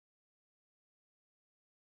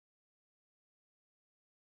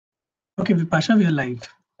Okay, Vipasha, we are live.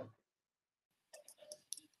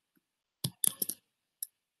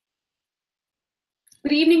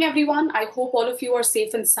 Good evening, everyone. I hope all of you are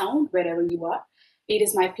safe and sound wherever you are. It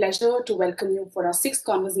is my pleasure to welcome you for our sixth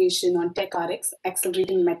conversation on TECHRx,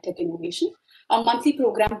 Accelerating MedTech Innovation, a monthly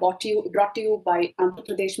program brought to you by Andhra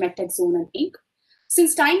Pradesh MedTech Zone and Inc.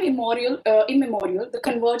 Since time immemorial, the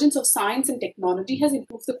convergence of science and technology has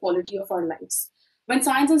improved the quality of our lives. When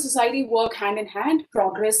science and society work hand in hand,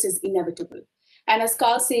 progress is inevitable. And as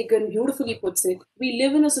Carl Sagan beautifully puts it, we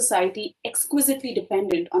live in a society exquisitely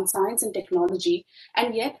dependent on science and technology,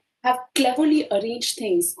 and yet have cleverly arranged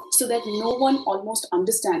things so that no one almost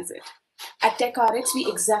understands it. At TechRx, we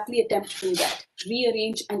exactly attempt to do that,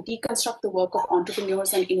 rearrange and deconstruct the work of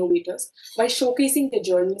entrepreneurs and innovators by showcasing their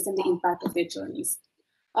journeys and the impact of their journeys.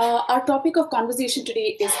 Our topic of conversation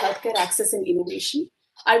today is healthcare access and innovation.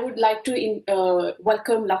 I would like to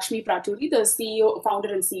welcome Lakshmi Pratury, the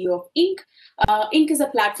founder and CEO of Inc. Inc. is a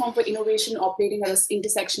platform for innovation operating at an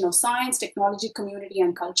intersection of science, technology, community,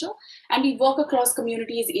 and culture. And we work across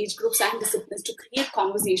communities, age groups, and disciplines to create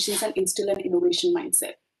conversations and instill an innovation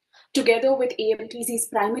mindset. Together with AMTZ's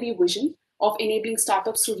primary vision of enabling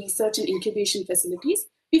startups through research and incubation facilities,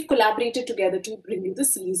 we've collaborated together to bring you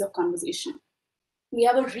this series of conversation. We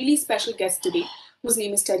have a really special guest today whose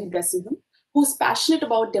name is Terri Bresenham, who's passionate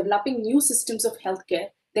about developing new systems of healthcare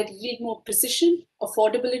that yield more precision,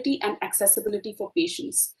 affordability, and accessibility for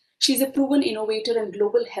patients. She's a proven innovator and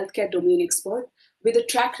global healthcare domain expert with a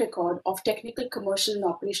track record of technical, commercial, and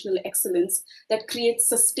operational excellence that creates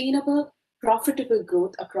sustainable, profitable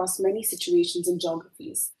growth across many situations and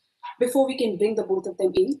geographies. Before we can bring the both of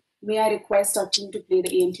them in, may I request our team to play the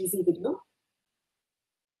AMTZ video?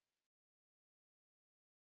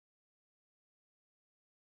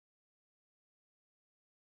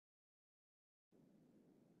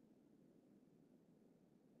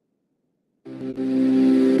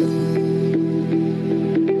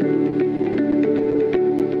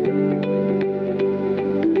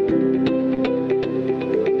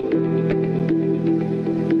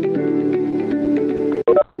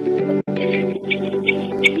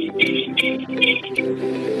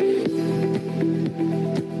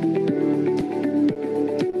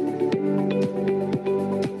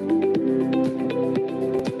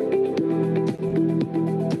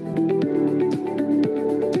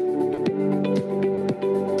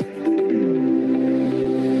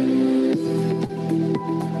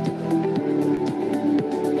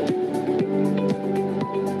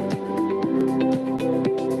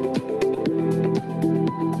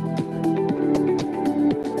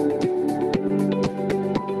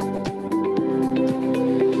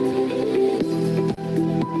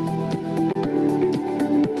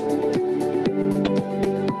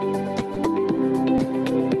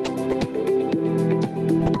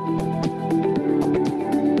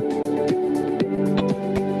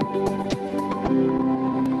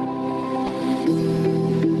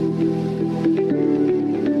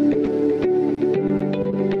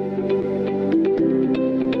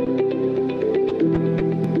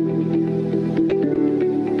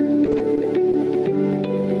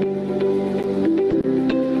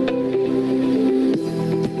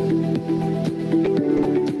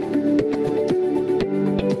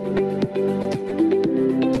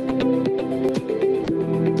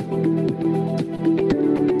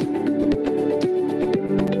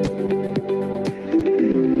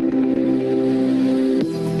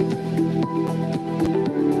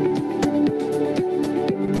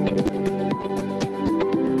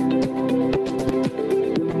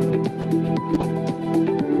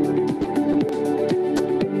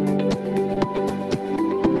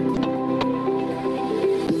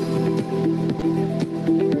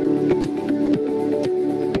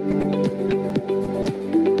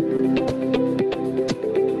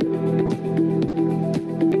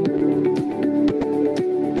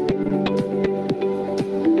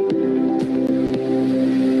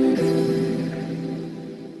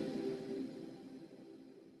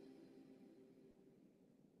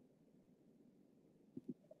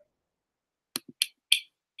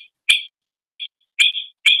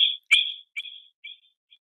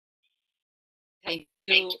 Thank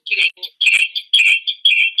you.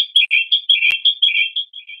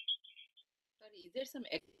 Sorry, is there some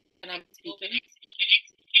echo when I'm speaking?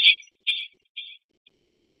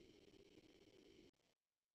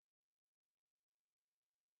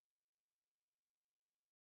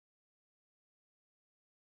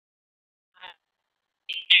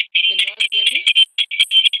 Can you all hear me?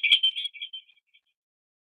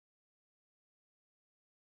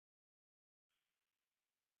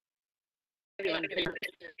 Everyone, can you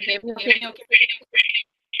hear me okay?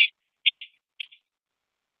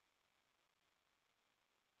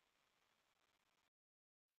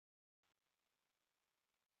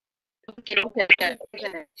 Your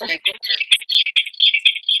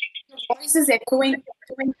voice is echoing.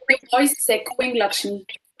 Your voice is echoing, Lakshmi.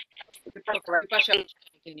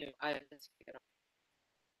 Continue. I'll just figure out.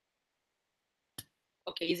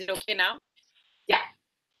 Okay, is it okay now? Yeah.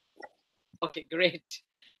 Okay, great.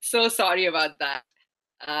 So sorry about that.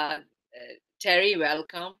 Terri,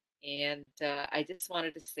 welcome. And I just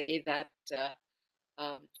wanted to say that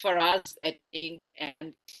for us at Inc.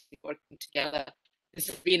 and working together, this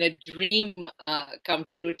has been a dream come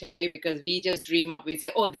true today, because we just dream. We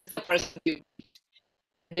say, oh, this is the person you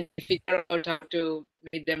and figure out how to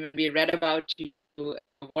meet them. We read about you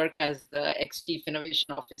work as the ex-chief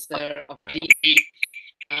innovation officer of DE.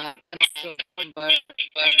 I'm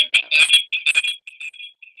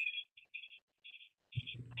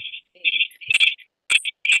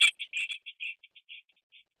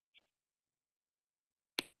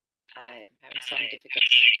having some difficulty.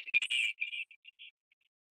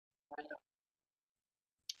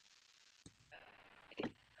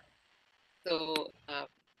 So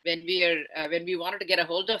when we wanted to get a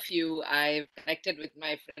hold of you, I've connected with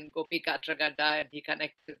my friend Gopi Katragada, and he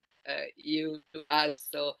connected you to us.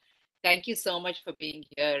 So thank you so much for being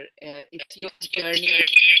here. It's your journey,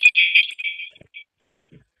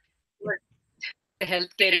 the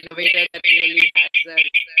healthcare innovator that really has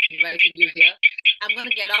invited you here. I'm going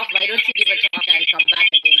to get off. Why don't you give a talk? I'll come back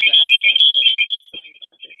again to ask questions.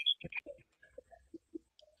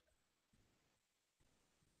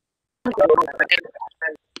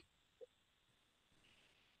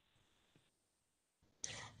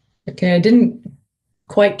 Okay, I didn't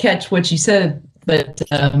quite catch what you said, but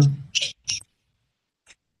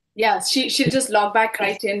yeah, she'll just log back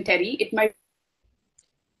right in, Terri. It might,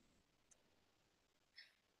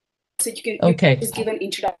 so you can just give an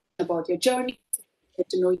introduction about your journey, get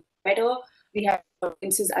to know you better. We have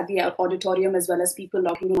audiences at the auditorium as well as people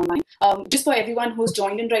logging in online. Just for everyone who's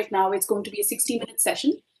joined in right now, it's going to be a 60-minute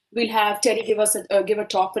session. We'll have Terri give a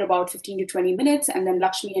talk for about 15 to 20 minutes, and then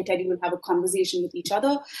Lakshmi and Terri will have a conversation with each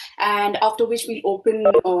other, and after which we'll open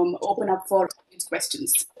up for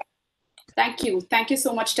questions. Thank you. Thank you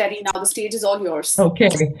so much, Terri. Now the stage is all yours. Okay.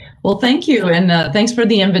 Well, thank you, and thanks for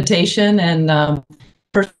the invitation, and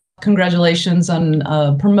first, congratulations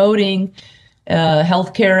on promoting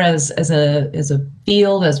healthcare as a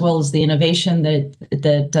field, as well as the innovation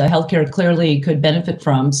that healthcare clearly could benefit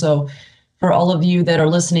from. So for all of you that are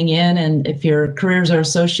listening in, and if your careers are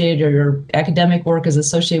associated or your academic work is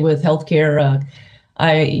associated with healthcare,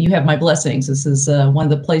 you have my blessings. This is one of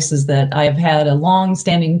the places that I have had a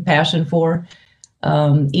long-standing passion for,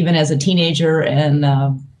 even as a teenager, and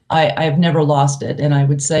I've never lost it. And I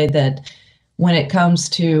would say that when it comes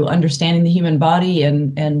to understanding the human body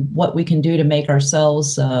and what we can do to make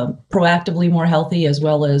ourselves proactively more healthy, as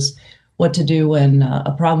well as what to do when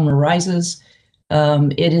a problem arises,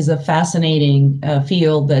 it is a fascinating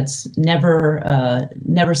field that's never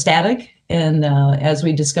static. And as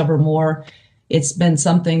we discover more, it's been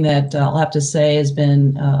something that I'll have to say has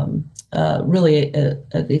been really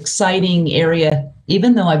an exciting area.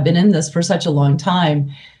 Even though I've been in this for such a long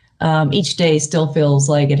time, each day still feels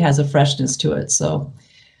like it has a freshness to it. So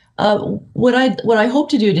what I hope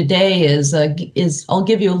to do today is I'll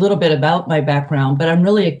give you a little bit about my background, but I'm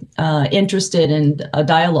really interested in a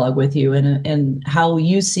dialogue with you and how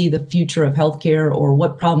you see the future of healthcare, or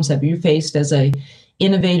what problems have you faced as a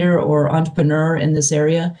innovator or entrepreneur in this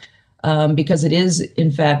area, because it is,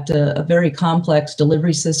 in fact, a very complex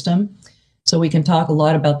delivery system. So we can talk a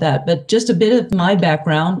lot about that. But just a bit of my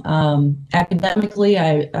background. Academically,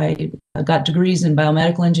 I got degrees in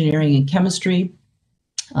biomedical engineering and chemistry.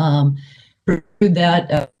 Pursued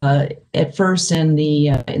that at first in the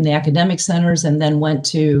academic centers, and then went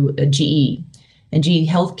to GE. And GE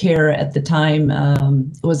Healthcare at the time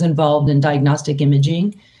was involved in diagnostic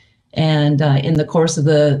imaging. And in the course of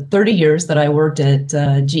the 30 years that I worked at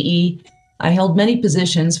GE, I held many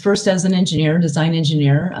positions, first as an engineer, design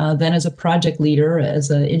engineer, then as a project leader, as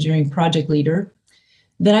an engineering project leader.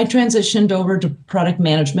 Then I transitioned over to product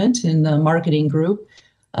management in the marketing group.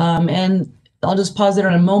 And I'll just pause there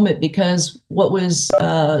in a moment, because what was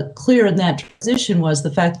clear in that transition was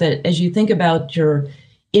the fact that as you think about your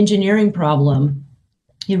engineering problem,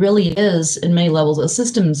 it really is, in many levels, a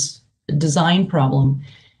systems design problem.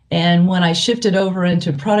 And when I shifted over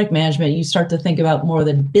into product management, you start to think about more of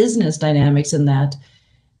the business dynamics in that.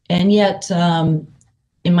 And yet,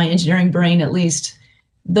 in my engineering brain, at least,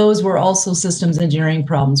 those were also systems engineering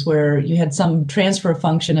problems where you had some transfer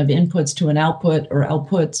function of inputs to an output, or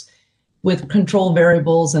outputs with control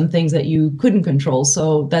variables and things that you couldn't control.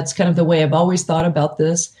 So that's kind of the way I've always thought about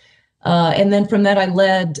this. And then from that, I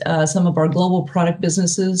led some of our global product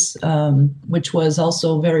businesses, which was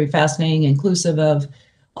also very fascinating, inclusive of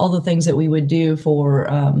all the things that we would do for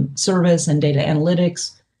service and data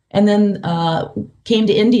analytics. And then came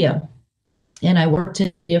to India. And I worked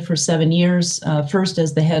in India for 7 years, first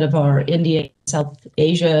as the head of our India, South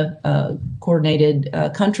Asia coordinated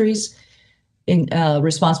countries,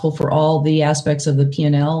 responsible for all the aspects of the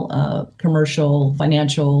P&L, commercial,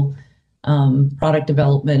 financial, product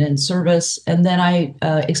development and service. And then I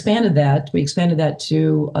expanded that. We expanded that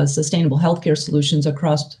to sustainable healthcare solutions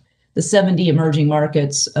across the 70 emerging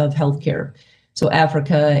markets of healthcare. So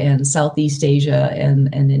Africa and Southeast Asia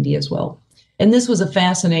and India as well. And this was a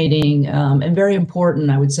fascinating and very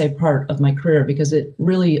important, I would say, part of my career, because it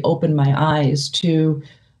really opened my eyes to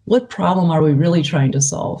what problem are we really trying to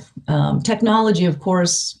solve? Technology, of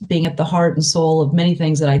course, being at the heart and soul of many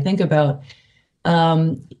things that I think about,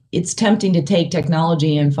 it's tempting to take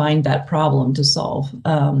technology and find that problem to solve.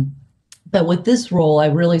 But with this role, I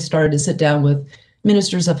really started to sit down with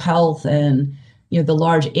ministers of health and the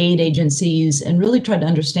large aid agencies and really try to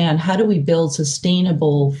understand, how do we build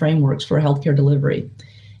sustainable frameworks for healthcare delivery?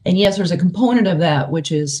 And yes, there's a component of that,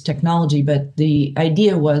 which is technology, but the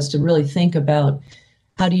idea was to really think about,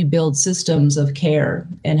 how do you build systems of care,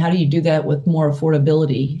 and how do you do that with more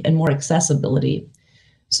affordability and more accessibility?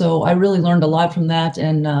 So I really learned a lot from that,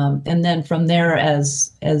 and then from there,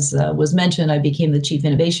 as was mentioned, I became the Chief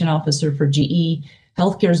Innovation Officer for GE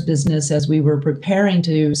Healthcare's business as we were preparing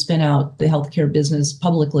to spin out the healthcare business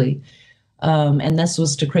publicly, and this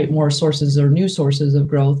was to create more sources or new sources of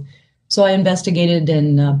growth. So I investigated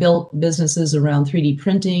and built businesses around 3D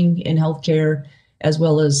printing in healthcare, as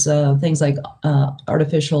well as things like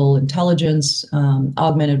artificial intelligence,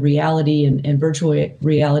 augmented reality, and virtual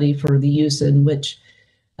reality for the use in which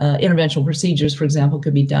interventional procedures, for example,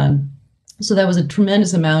 could be done. So that was a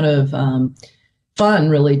tremendous amount of fun,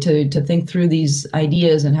 really, to think through these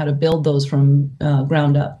ideas and how to build those from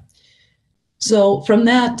ground up. So from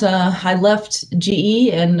that, I left GE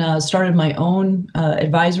and started my own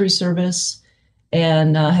advisory service,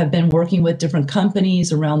 and have been working with different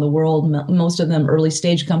companies around the world, most of them early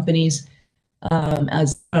stage companies,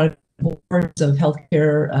 as boards of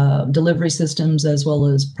healthcare delivery systems, as well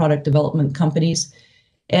as product development companies.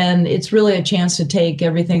 And it's really a chance to take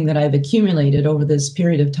everything that I've accumulated over this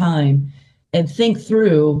period of time and think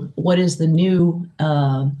through what is the new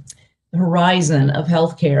horizon of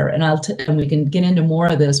healthcare. And we can get into more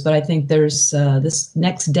of this, but I think there's this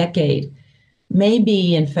next decade may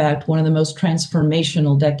be, in fact, one of the most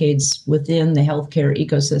transformational decades within the healthcare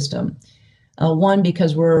ecosystem. One,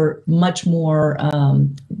 because we're much more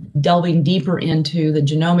delving deeper into the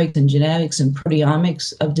genomics and genetics and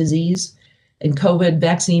proteomics of disease. And COVID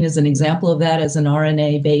vaccine is an example of that, as an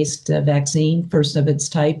RNA-based vaccine, first of its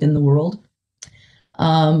type in the world.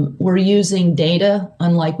 We're using data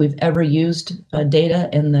unlike we've ever used data,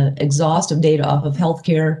 and the exhaustive data off of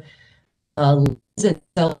healthcare lends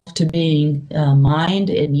itself to being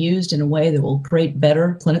mined and used in a way that will create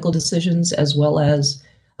better clinical decisions as well as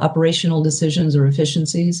operational decisions or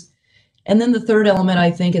efficiencies. And then the third element,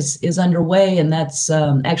 I think, is underway, and that's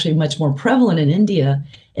actually much more prevalent in India,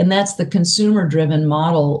 and that's the consumer-driven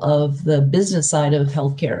model of the business side of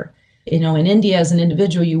healthcare. In India, as an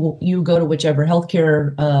individual, you go to whichever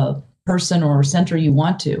healthcare person or center you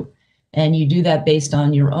want to, and you do that based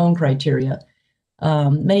on your own criteria.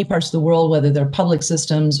 Many parts of the world, whether they're public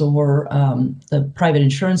systems or the private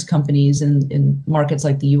insurance companies in markets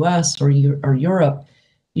like the US or Europe,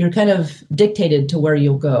 you're kind of dictated to where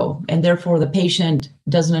you'll go. And therefore, the patient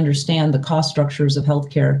doesn't understand the cost structures of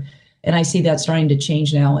healthcare. And I see that starting to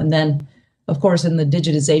change now. And then, of course, in the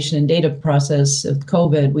digitization and data process of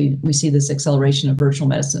COVID, we see this acceleration of virtual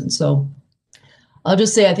medicine. So I'll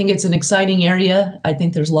just say, I think it's an exciting area. I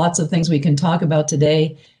think there's lots of things we can talk about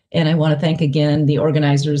today. And I want to thank again the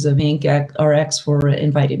organizers of TECHRx for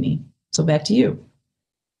inviting me. So back to you.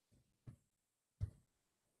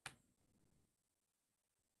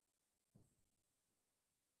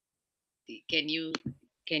 Can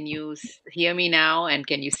you hear me now, and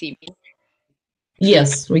can you see me?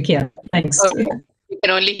 Yes, we can. Thanks. Okay. You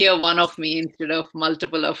can only hear one of me instead of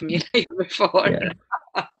multiple of me like before.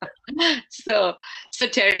 Yeah. So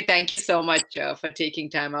Terri, thank you so much for taking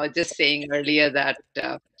time. I was just saying earlier that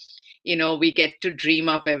we get to dream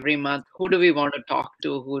up every month. Who do we want to talk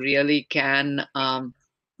to who really can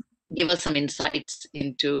give us some insights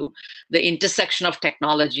into the intersection of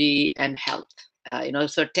technology and health?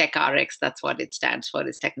 So TECHRx, that's what it stands for,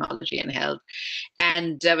 is technology and health.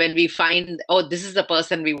 And when we find, oh, this is the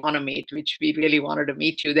person we want to meet, which we really wanted to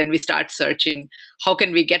meet you, then we start searching, how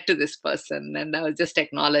can we get to this person? And I was just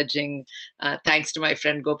acknowledging, thanks to my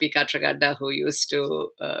friend Gopi Katragadda, who used to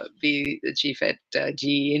be the chief at GE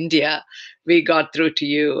India, we got through to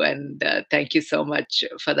you. And thank you so much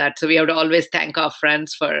for that. So we have to always thank our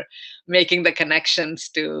friends for making the connections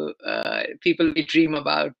to people we dream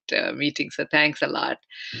about meeting. So thanks a lot.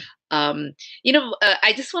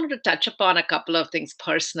 I just wanted to touch upon a couple of things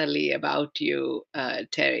personally about you,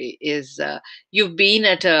 Terri. You've been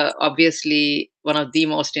at obviously one of the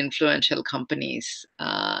most influential companies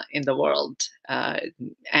in the world,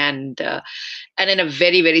 and in a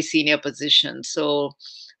very, very senior position. So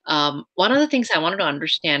one of the things I wanted to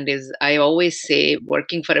understand is, I always say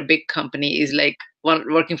working for a big company is like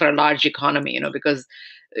working for a large economy, because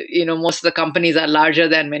most of the companies are larger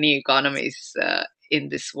than many economies in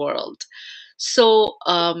this world. So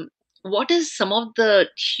what is some of the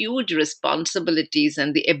huge responsibilities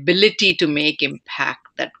and the ability to make impact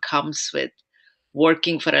that comes with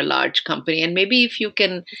working for a large company? And maybe if you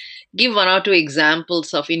can give one or two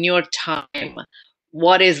examples of, in your time,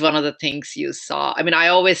 what is one of the things you saw? I mean, I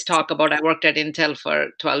always talk about, I worked at Intel for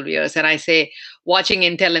 12 years, and I say watching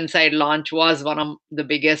Intel Inside launch was one of the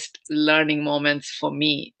biggest learning moments for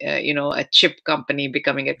me. A chip company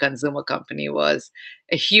becoming a consumer company was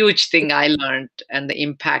a huge thing I learned, and the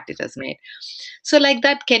impact it has made. So like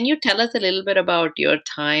that, can you tell us a little bit about your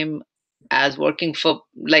time as working for,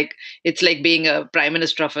 like, it's like being a prime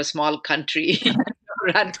minister of a small country,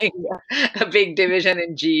 running a big division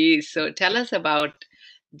in GE. So tell us about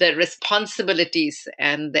the responsibilities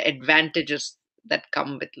and the advantages that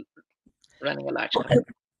come with running a large company.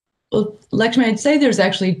 Well, Lakshmi, I'd say there's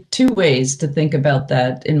actually two ways to think about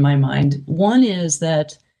that in my mind. One is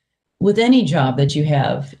that with any job that you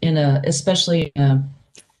have, especially in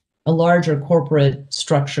a larger corporate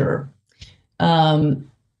structure,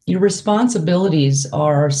 your responsibilities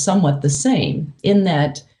are somewhat the same, in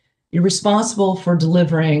that you're responsible for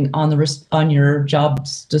delivering on your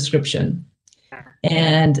job's description,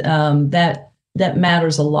 and that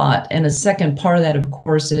matters a lot. And a second part of that, of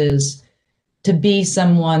course, is to be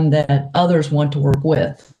someone that others want to work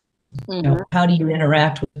with. Mm-hmm. How do you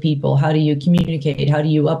interact with people? How do you communicate? How do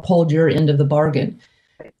you uphold your end of the bargain?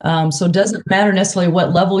 So it doesn't matter necessarily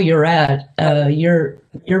what level you're at. Your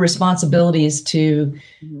responsibility is to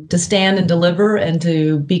stand and deliver, and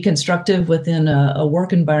to be constructive within a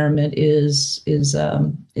work environment is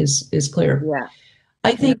clear. Yeah.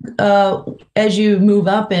 I think as you move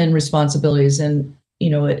up in responsibilities, and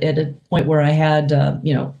at a point where I had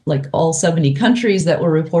like all 70 countries that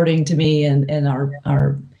were reporting to me, and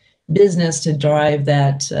our business to drive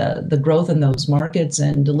that the growth in those markets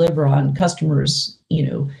and deliver on customers'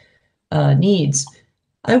 needs,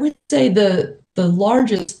 I would say the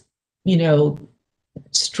largest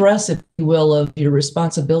stress, if you will, of your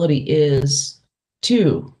responsibility is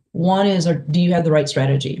two. One is, do you have the right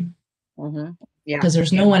strategy? Mm-hmm. Yeah. Because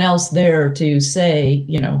there's no one else there to say,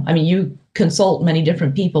 I mean, you consult many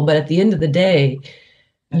different people, but at the end of the day,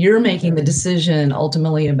 you're making the decision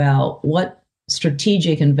ultimately about what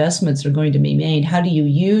strategic investments are going to be made. How do you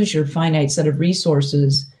use your finite set of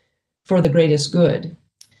resources for the greatest good?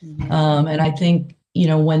 Mm-hmm. And I think,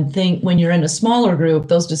 when you're in a smaller group,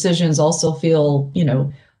 those decisions also feel,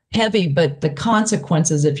 heavy, but the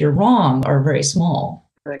consequences, if you're wrong, are very small,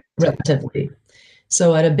 Correct. Relatively.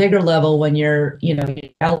 So at a bigger level, when you're,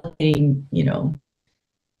 allocating,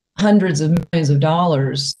 hundreds of millions of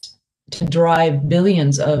dollars to drive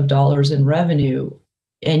billions of dollars in revenue,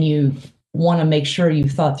 and you want to make sure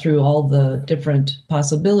you've thought through all the different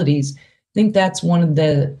possibilities, I think that's one of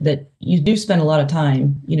that you do spend a lot of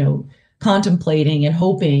time, contemplating and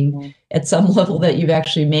hoping at some level that you've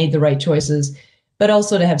actually made the right choices, but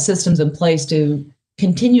also to have systems in place to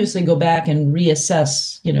continuously go back and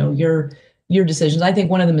reassess, your decisions. I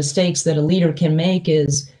think one of the mistakes that a leader can make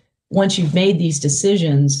is, once you've made these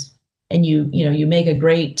decisions and you make a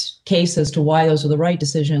great case as to why those are the right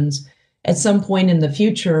decisions, at some point in the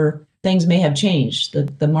future, things may have changed.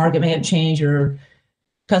 The market may have changed, your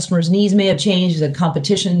customers' needs may have changed, the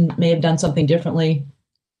competition may have done something differently.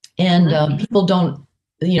 And people don't,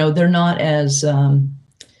 they're not as,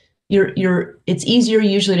 it's easier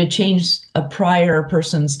usually to change a prior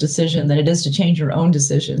person's decision than it is to change your own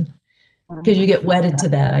decision, because you get wedded to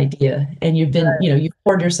that idea, and you've been, you've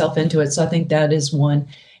poured yourself into it. So I think that is one.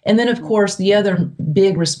 And then, of course, the other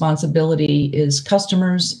big responsibility is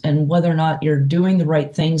customers, and whether or not you're doing the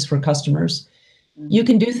right things for customers. You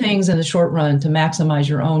can do things in the short run to maximize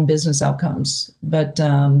your own business outcomes, but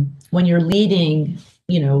when you're leading,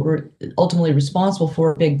 ultimately responsible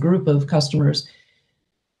for a big group of customers,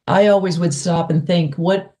 I always would stop and think,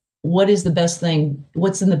 what is the best thing?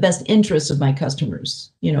 What's in the best interest of my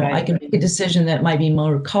customers? I can make a decision that might be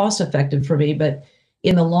more cost effective for me, but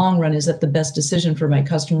in the long run, is that the best decision for my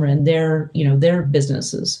customer and their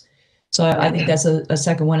businesses? So I think that's a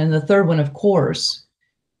second one. And the third one, of course,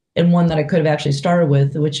 and one that I could have actually started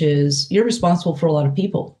with, which is you're responsible for a lot of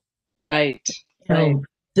people. Right.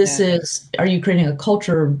 This is, are you creating a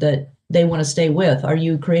culture that they want to stay with? Are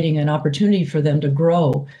you creating an opportunity for them to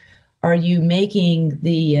grow? Are you making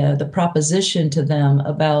the proposition to them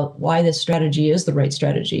about why this strategy is the right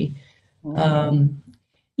strategy? And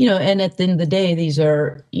at the end of the day, these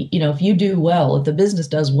are, if you do well, if the business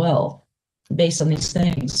does well based on these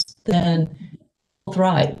things, then you'll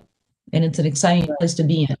thrive. And it's an exciting place to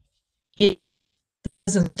be in. If the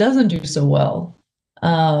business doesn't do so well,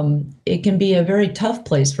 it can be a very tough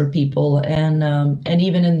place for people. And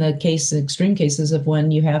even in the extreme cases of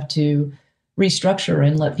when you have to restructure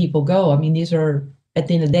and let people go. I mean, these are, at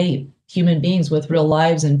the end of the day, human beings with real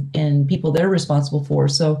lives and people they're responsible for.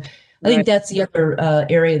 So I think that's the other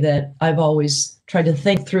area that I've always tried to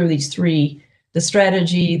think through these three: the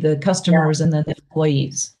strategy, the customers, and then the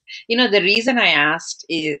employees. The reason I asked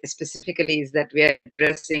specifically is that we are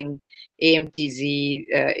addressing AMTZ,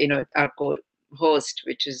 our host,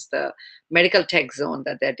 which is the medical tech zone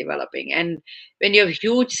that they're developing. And when you have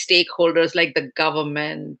huge stakeholders like the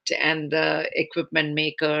government and the equipment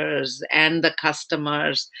makers and the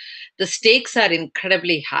customers, the stakes are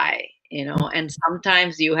incredibly high, and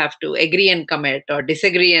sometimes you have to agree and commit or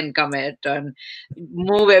disagree and commit and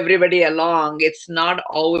move everybody along. It's not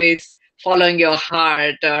always following your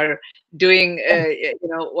heart or doing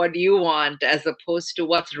what you want, as opposed to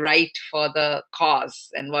what's right for the cause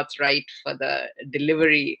and what's right for the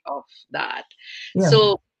delivery of that.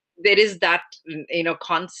 So there is that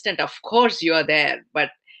constant, of course you are there,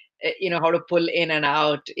 but how to pull in and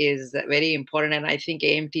out is very important. And I think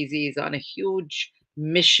AMTZ is on a huge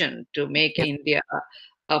mission to make India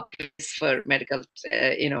a place for medical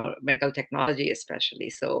technology, especially.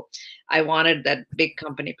 So I wanted that big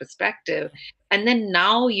company perspective. And then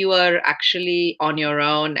now you are actually on your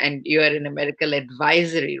own and you are in a medical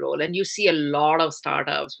advisory role, and you see a lot of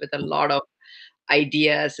startups with a lot of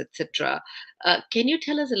ideas, etc. Can you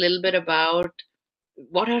tell us a little bit about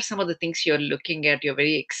what are some of the things you're looking at, you're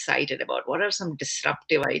very excited about? What are some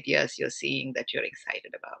disruptive ideas you're seeing that you're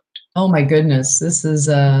excited about? Oh my goodness, this is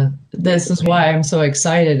why I'm so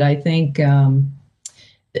excited. I think,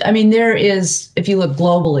 there is, if you look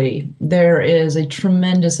globally, there is a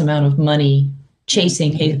tremendous amount of money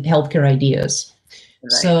chasing healthcare ideas.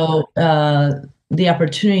 So the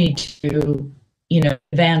opportunity to,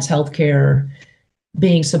 advance healthcare,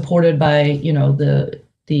 being supported by,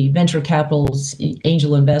 the venture capitals,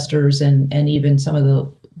 angel investors, and even some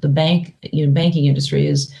of the banking industry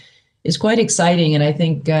is quite exciting. And I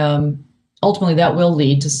think ultimately that will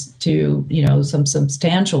lead to some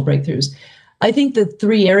substantial breakthroughs. I think the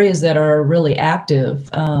three areas that are really active,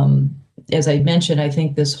 as I mentioned, I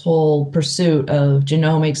think this whole pursuit of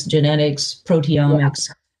genomics, genetics, proteomics,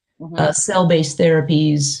 cell-based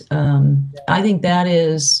therapies, I think that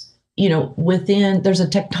is, there's a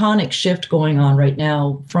tectonic shift going on right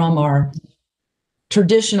now from our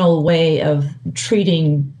traditional way of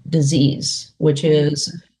treating disease, which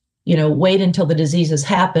is, wait until the disease has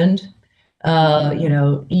happened,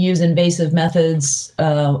 use invasive methods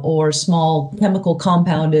or small chemical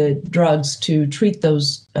compounded drugs to treat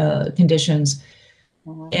those conditions.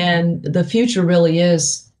 And the future really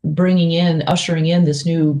is ushering in this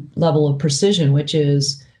new level of precision, which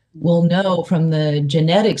is, we'll know from the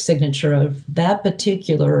genetic signature of that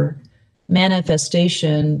particular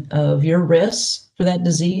manifestation of your risks for that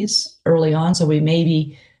disease early on. So we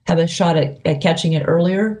maybe have a shot at catching it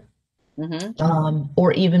earlier,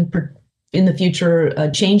 or even in the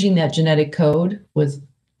future, changing that genetic code with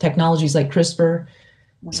technologies like CRISPR,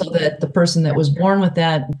 so that the person that was born with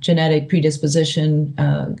that genetic predisposition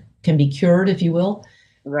can be cured, if you will.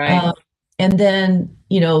 Right. And then,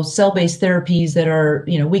 cell-based therapies that are,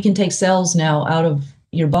 we can take cells now out of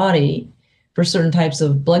your body for certain types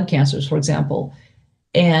of blood cancers, for example,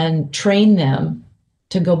 and train them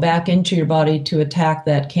to go back into your body to attack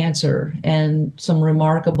that cancer, and some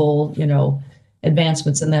remarkable,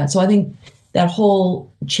 advancements in that. So I think that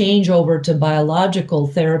whole changeover to biological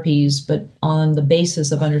therapies, but on the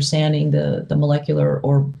basis of understanding the molecular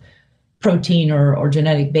or protein or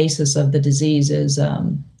genetic basis of the disease is,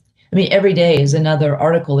 I mean, every day is another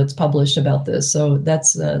article that's published about this. So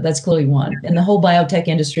that's clearly one. And the whole biotech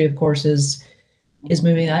industry, of course, is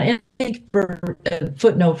moving on. And I think for a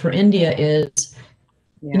footnote for India is,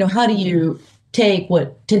 how do you take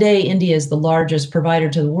what today India is the largest provider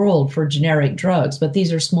to the world for generic drugs, but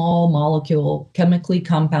these are small molecule, chemically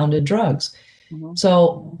compounded drugs.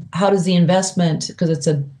 So how does the investment, because it's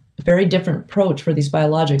a very different approach for these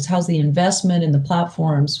biologics, how's the investment in the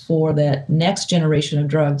platforms for that next generation of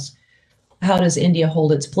drugs? How does India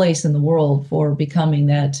hold its place in the world for becoming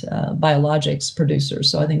that biologics producer?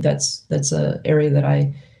 So I think that's an area that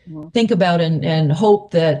I think about and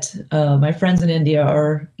hope that my friends in India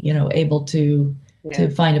are, able to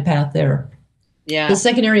find a path there. Yeah. The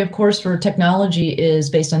second area, of course, for technology is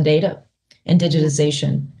based on data and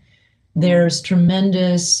digitization. There's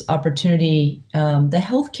tremendous opportunity. The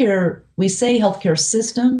healthcare, we say healthcare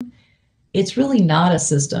system, it's really not a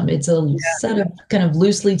system. It's a set of kind of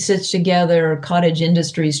loosely stitched together cottage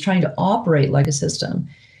industries trying to operate like a system.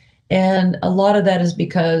 And a lot of that is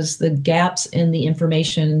because the gaps in the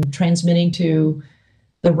information transmitting to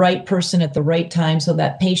the right person at the right time so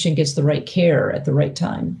that patient gets the right care at the right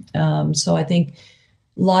time. So I think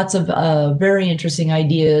lots of very interesting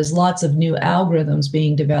ideas, lots of new algorithms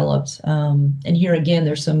being developed. And here again,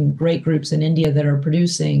 there's some great groups in India that are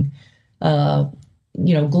producing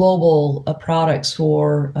global products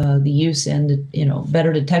for the use and,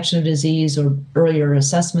 better detection of disease or earlier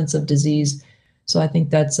assessments of disease. So I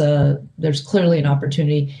think there's clearly an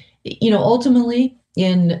opportunity. Ultimately,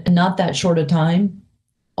 in not that short a time,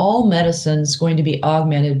 all medicine is going to be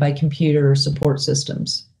augmented by computer support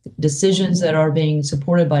systems, decisions that are being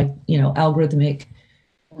supported by, algorithmic,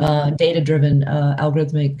 data-driven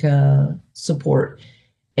algorithmic support.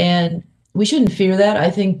 And we shouldn't fear that. I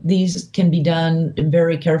think these can be done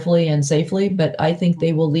very carefully and safely, but I think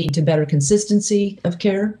they will lead to better consistency of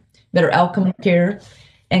care, better outcome of care,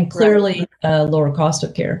 and clearly lower cost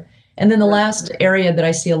of care. And then the last area that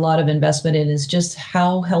I see a lot of investment in is just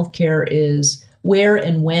how healthcare is, where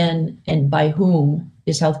and when and by whom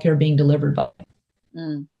is healthcare being delivered by.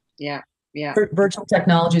 Yeah. Virtual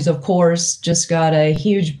technologies, of course, just got a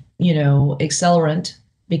huge, accelerant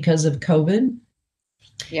because of COVID.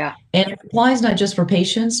 Yeah. And it applies not just for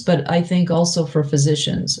patients, but I think also for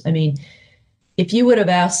physicians. I mean, if you would have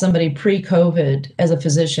asked somebody pre-COVID as a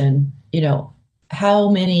physician, how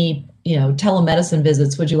many, telemedicine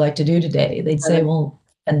visits would you like to do today? They'd say, well,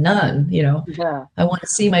 none, I want to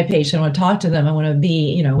see my patient, I want to talk to them, I want to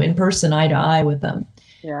be, in person, eye to eye with them.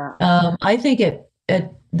 Yeah. I think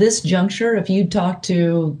at this juncture, if you talk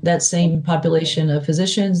to that same population of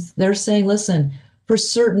physicians, they're saying, listen, for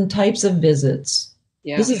certain types of visits,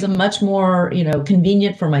 this is a much more,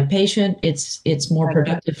 convenient for my patient. It's more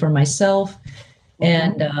productive for myself.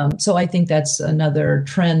 And so I think that's another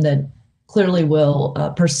trend that clearly will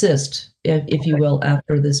persist, if you will,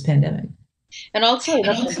 after this pandemic. And also,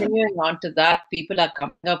 continuing on to that, people are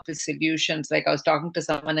coming up with solutions. Like I was talking to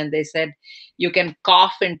someone and they said, you can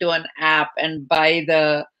cough into an app and by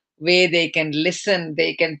the way they can listen,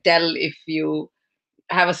 they can tell if you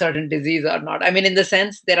have a certain disease or not. I mean, in the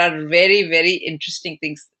sense, there are very, very interesting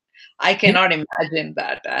things. I cannot imagine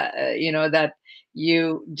that, that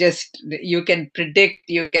you can predict,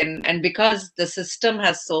 and because the system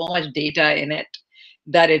has so much data in it,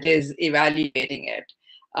 that it is evaluating it.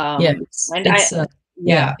 And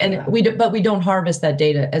we don't harvest that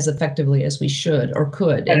data as effectively as we should or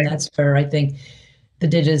could. And that's where I think the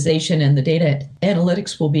digitization and the data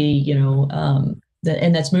analytics will be,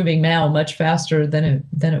 and that's moving now much faster than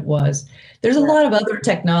it was. There's a lot of other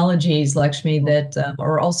technologies, Lakshmi, that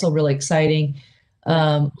are also really exciting.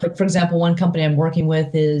 Like for example, one company I'm working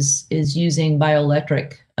with is using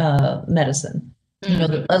bioelectric medicine.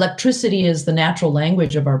 Electricity is the natural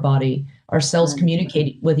language of our body. Our cells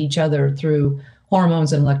communicate with each other through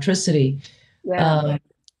hormones and electricity.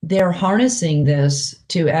 They're harnessing this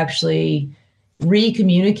to actually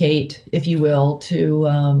re-communicate, if you will,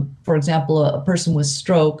 to, for example, a person with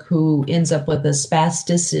stroke who ends up with a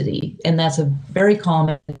spasticity, and that's a very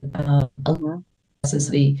common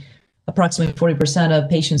spasticity. Approximately 40% of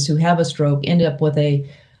patients who have a stroke end up with a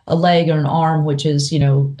leg or an arm which is,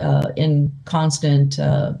 in constant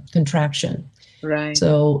contraction. Right.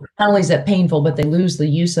 So not only is that painful, but they lose the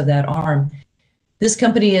use of that arm. This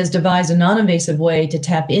company has devised a non-invasive way to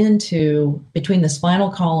tap into between the spinal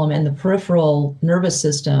column and the peripheral nervous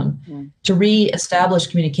system to re-establish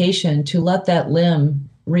communication, to let that limb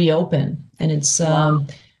reopen. And it's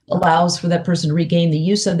allows for that person to regain the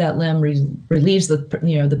use of that limb, relieves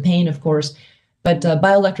the pain, of course. But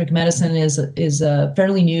bioelectric medicine is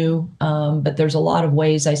fairly new, but there's a lot of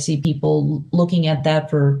ways I see people looking at that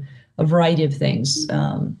for a variety of things.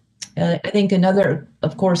 I think another,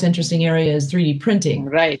 of course, interesting area is 3D printing.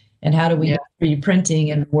 Right. And how do we have 3D printing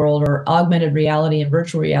in the world, or augmented reality and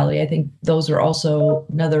virtual reality? I think those are also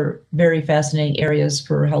another very fascinating areas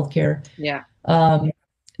for healthcare. Yeah.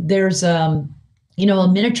 There's a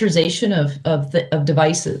miniaturization of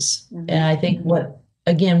devices, and I think what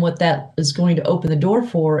that is going to open the door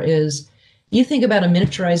for is, you think about a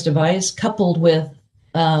miniaturized device coupled with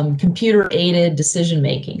computer aided decision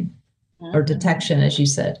making or detection, as you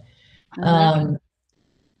said.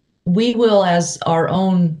 We will, as our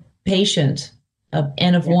own patient,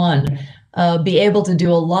 N of one, be able to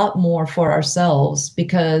do a lot more for ourselves,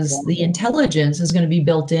 because the intelligence is going to be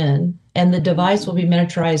built in, and the device will be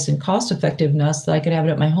miniaturized and cost effective enough that I could have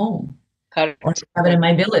it at my home, or I could have it in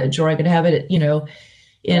my village, or I could have it,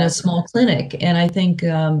 in a small clinic. And I think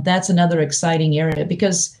that's another exciting area,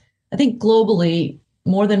 because I think globally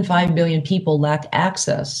more than 5 billion people lack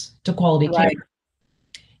access to quality care.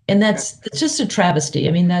 And that's just a travesty.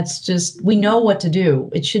 I mean, we know what to do.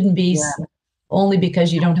 It shouldn't be only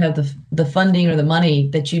because you don't have the funding or the money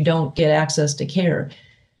that you don't get access to care.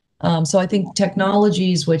 So I think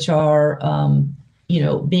technologies which are,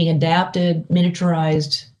 being adapted,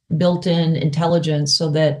 miniaturized, built-in intelligence, so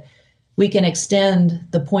that we can extend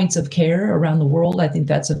the points of care around the world. I think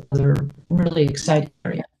that's another really exciting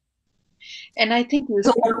area. And I think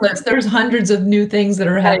there's hundreds of new things that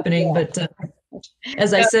are happening, but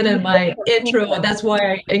as I said in my intro, that's why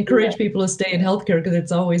I encourage people to stay in healthcare, because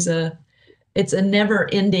it's a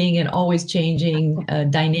never-ending and always changing,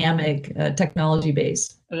 dynamic technology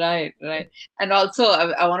base. Right. And also,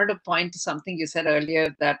 I wanted to point to something you said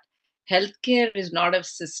earlier, that healthcare is not a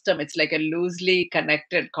system. It's like a loosely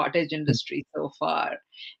connected cottage industry so far.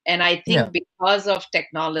 And I think because of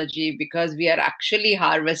technology, because we are actually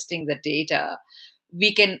harvesting the data,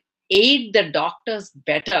 we can aid the doctors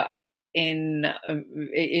better in,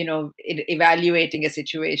 in evaluating a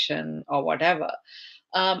situation or whatever.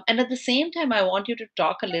 And at the same time, I want you to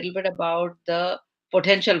talk a little bit about the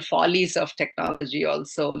potential follies of technology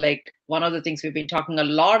also. Like, one of the things we've been talking a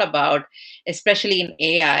lot about, especially in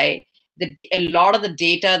AI, a lot of the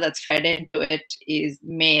data that's fed into it is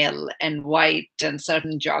male and white and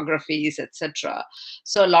certain geographies, etc.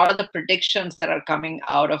 So a lot of the predictions that are coming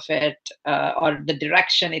out of it, or the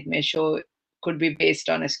direction it may show, could be based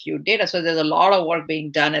on skewed data. So there's a lot of work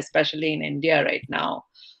being done, especially in India right now,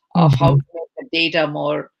 of how to make the data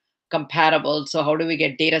more comparable. So how do we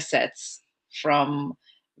get data sets from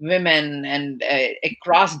women and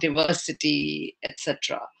across diversity,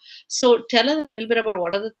 etc. So tell us a little bit about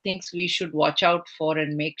what are the things we should watch out for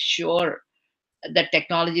and make sure that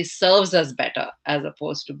technology serves us better as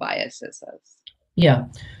opposed to biases us. Yeah.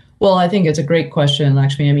 Well, I think it's a great question,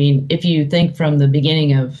 Lakshmi. I mean, if you think from the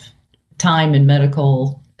beginning of time in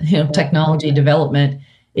medical technology development,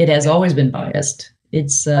 it has always been biased.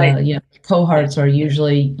 It's, cohorts are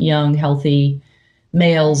usually young, healthy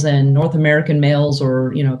males, and North American males,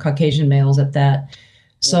 or, Caucasian males at that.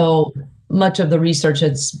 So much of the research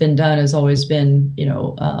that's been done has always been,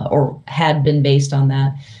 or had been based on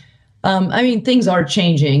that. I mean, things are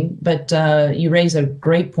changing, but you raise a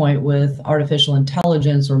great point with artificial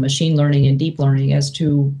intelligence or machine learning and deep learning as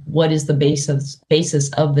to what is the basis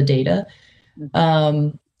of the data.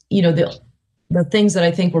 The things that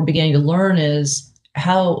I think we're beginning to learn is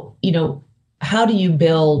how do you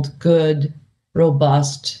build good,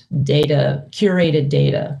 robust data, curated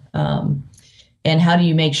data, and how do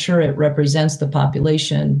you make sure it represents the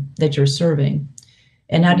population that you're serving?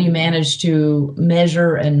 And how do you manage to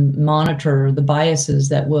measure and monitor the biases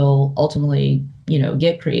that will ultimately,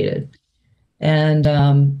 get created? And,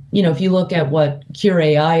 if you look at what Cure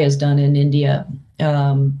AI has done in India,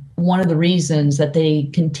 one of the reasons that they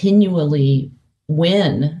continually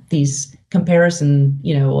win these comparison,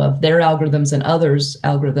 of their algorithms and others'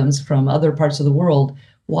 algorithms from other parts of the world,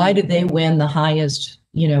 why do they win the highest,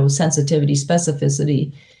 sensitivity,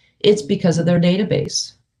 specificity? It's because of their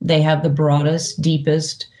database. They have the broadest,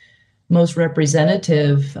 deepest, most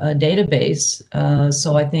representative database.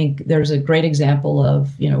 So I think there's a great example of,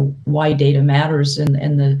 why data matters,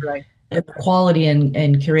 and the quality and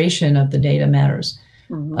curation of the data matters.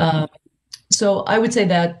 So I would say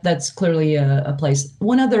that that's clearly a place.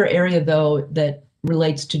 One other area, though, that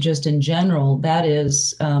relates to just in general, that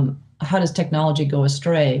is, how does technology go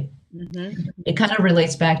astray? It kind of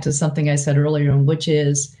relates back to something I said earlier, which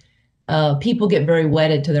is, people get very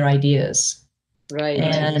wedded to their ideas.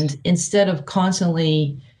 And instead of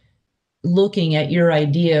constantly looking at your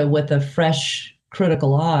idea with a fresh,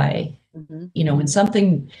 critical eye,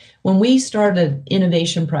 when we start an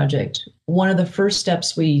innovation project, one of the first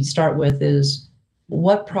steps we start with is,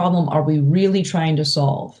 what problem are we really trying to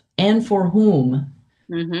solve and for whom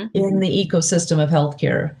in the ecosystem of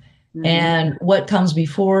healthcare, and what comes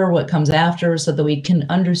before, what comes after, so that we can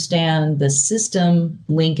understand the system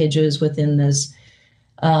linkages within this.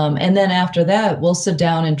 And then after that, we'll sit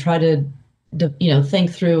down and try to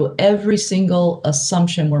think through every single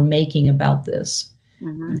assumption we're making about this.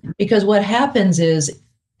 Because what happens is,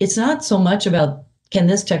 it's not so much about, can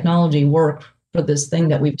this technology work for this thing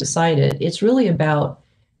that we've decided? It's really about,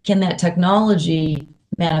 can that technology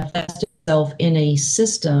manifest itself in a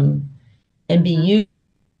system and be used in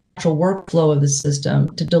the actual workflow of the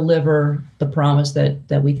system to deliver the promise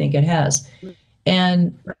that we think it has.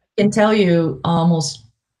 And I can tell you, almost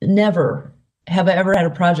never have I ever had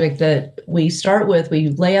a project that we start with, we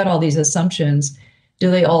lay out all these assumptions, do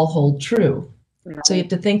they all hold true? So you have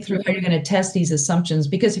to think through how you're going to test these assumptions,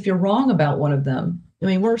 because if you're wrong about one of them, I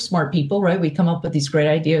mean, we're smart people, right? We come up with these great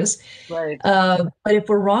ideas. Right. But if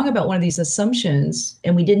we're wrong about one of these assumptions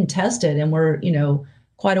and we didn't test it, and we're,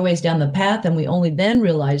 quite a ways down the path, and we only then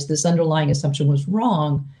realize this underlying assumption was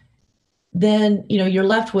wrong, then, you're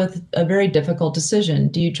left with a very difficult decision.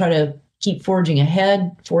 Do you try to keep forging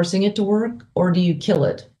ahead, forcing it to work, or do you kill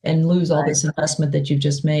it and lose all this investment that you've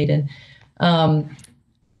just made? And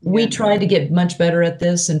we tried to get much better at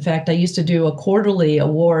this. In fact, I used to do a quarterly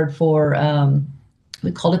award for,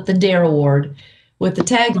 we called it the DARE Award, with the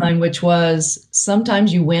tagline, which was,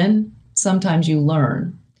 sometimes you win, sometimes you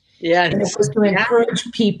learn. Yeah. And it was to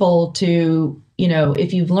encourage people to,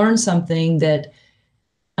 if you've learned something that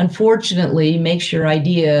unfortunately makes your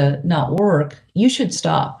idea not work, you should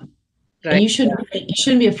stop. Right. And you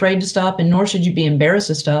shouldn't be afraid to stop, and nor should you be embarrassed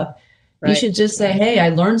to stop. You should just say, hey, I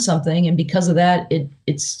learned something, and because of that,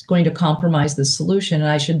 it's going to compromise the solution,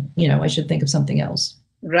 and I should think of something else.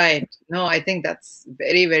 Right. No, I think that's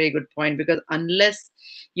very, very good point, because unless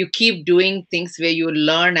you keep doing things where you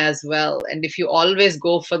learn as well, and if you always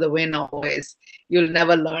go for the win always, you'll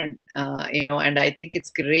never learn, and I think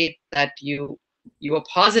it's great that you were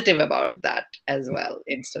positive about that as well,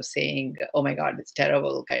 instead of saying, oh my God, it's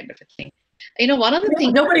terrible kind of a thing. One of the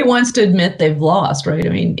things, nobody wants to admit they've lost, right? I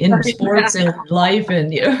mean, in sports and life,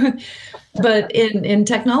 and but in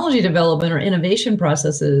technology development or innovation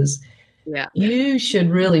processes, you should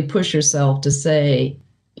really push yourself to say,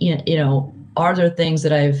 are there things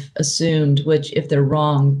that I've assumed which, if they're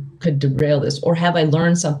wrong, could derail this, or have I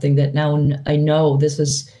learned something that now I know this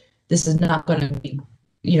is not going to be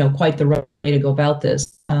quite the right way to go about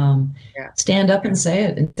this. Stand up and say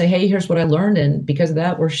it, and say, hey, here's what I learned, and because of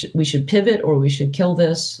that, we should pivot, or we should kill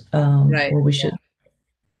this, or we should.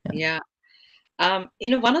 One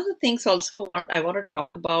of the things also I want to talk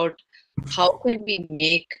about, how can we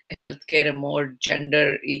make healthcare a more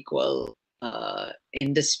gender equal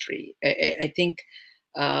industry? I think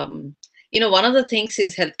one of the things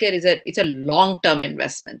is, healthcare it's a long-term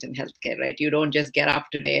investment in healthcare, right? You don't just get up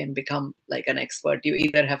today and become like an expert. You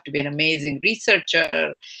either have to be an amazing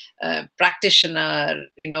researcher, practitioner,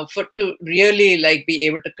 to really be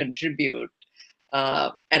able to contribute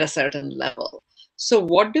at a certain level. So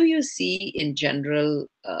what do you see in general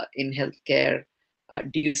in healthcare?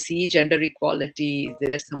 Do you see gender equality?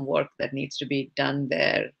 There's some work that needs to be done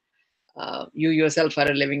there. You yourself are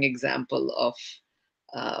a living example of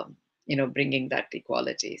bringing that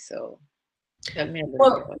equality. So tell me a little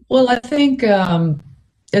bit about that. Well, I think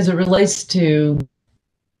as it relates to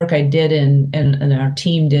work I did and our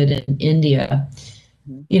team did in India,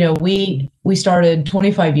 we started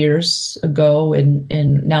 25 years ago, and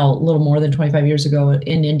now a little more than 25 years ago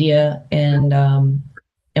in India, and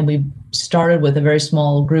we started with a very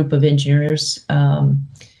small group of engineers.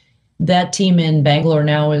 That team in Bangalore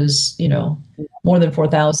now is more than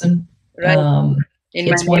 4,000. Right.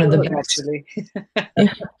 It's one of the best,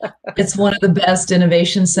 it's one of the best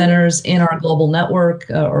innovation centers in our global network,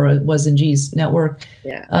 or it was in G's network.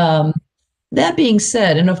 That being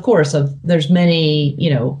said, and of course, there's many,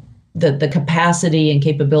 the capacity and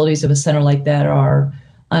capabilities of a center like that are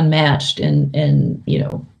unmatched, and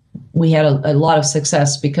we had a lot of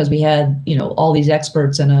success because we had all these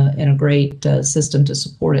experts and a great system to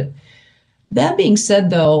support it. That being said,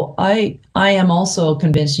 though, I am also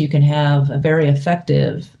convinced you can have a very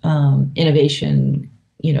effective innovation,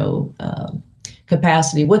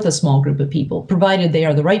 capacity with a small group of people, provided they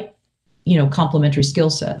are the right, complementary skill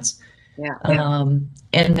sets. And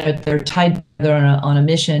they're tied together on a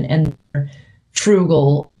mission, and they're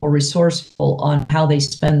frugal or resourceful on how they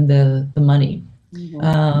spend the money.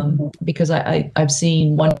 Because I've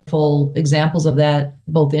seen wonderful examples of that,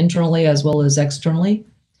 both internally as well as externally.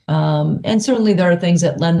 And certainly there are things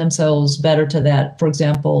that lend themselves better to that. For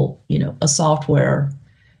example, a software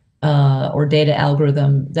or data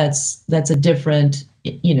algorithm, that's a different,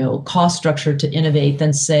 cost structure to innovate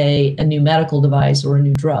than, say, a new medical device or a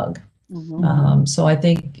new drug. So I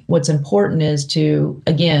think what's important is to,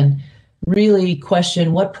 again, really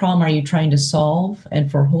question what problem are you trying to solve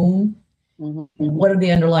and for whom? What are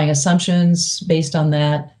the underlying assumptions based on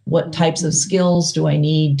that? What types of skills do I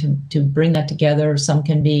need to bring that together? Some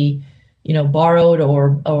can be, borrowed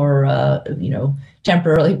or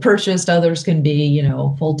temporarily purchased. Others can be,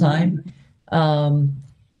 full time. And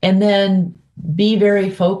then be very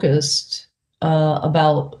focused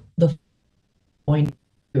about the point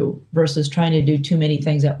versus trying to do too many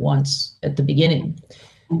things at once at the beginning.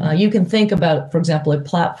 You can think about, for example, a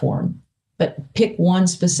platform, but pick one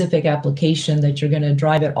specific application that you're going to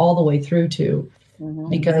drive it all the way through to,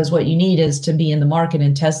 because what you need is to be in the market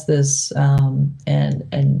and test this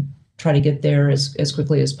and try to get there as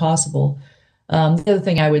quickly as possible. The other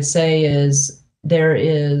thing I would say is there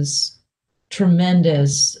is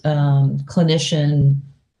tremendous clinician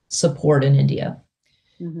support in India.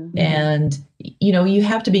 And, you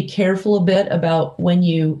have to be careful a bit about when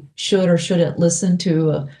you should or shouldn't listen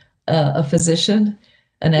to a physician,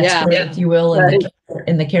 an expert, if you will,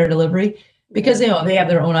 in the care delivery, because they have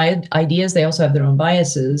their own ideas. They also have their own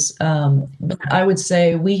biases. But I would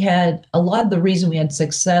say we had a lot of the reason we had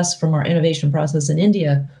success from our innovation process in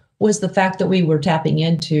India was the fact that we were tapping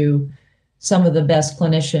into some of the best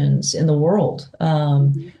clinicians in the world,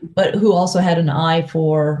 but who also had an eye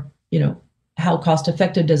for, how cost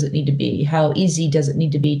effective does it need to be? How easy does it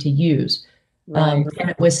need to be to use? Can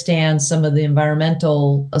it withstand some of the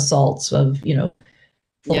environmental assaults of,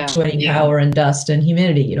 fluctuating power and dust and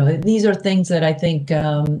humidity? These are things that I think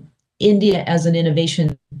India as an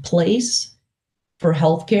innovation place for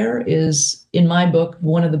healthcare is, in my book,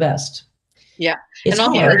 one of the best. Yeah. It's and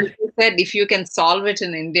also, hard. as you said, if you can solve it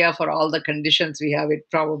in India for all the conditions we have, it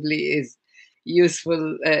probably is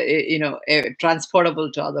useful,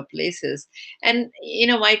 transportable to other places. And,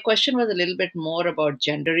 my question was a little bit more about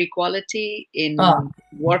gender equality in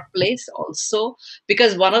workplace also,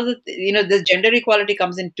 because one of the gender equality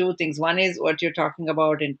comes in two things. One is what you're talking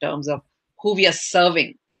about in terms of who we are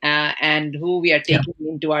serving and who we are taking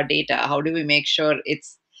into our data. How do we make sure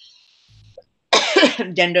it's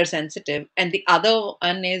gender sensitive? And the other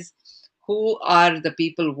one is who are the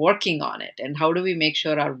people working on it, and how do we make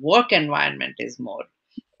sure our work environment is more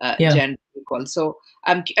gender equal? So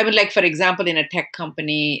like, for example, in a tech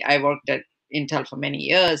company, I worked at Intel for many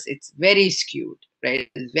years. It's very skewed, right?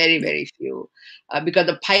 It's very, very few because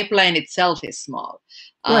the pipeline itself is small.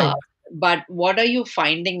 But what are you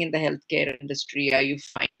finding in the healthcare industry? Are you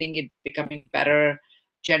finding it becoming better,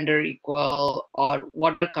 gender equal, or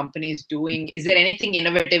what are companies doing? Is there anything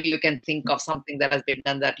innovative you can think of, something that has been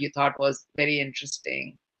done that you thought was very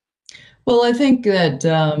interesting? Well, I think that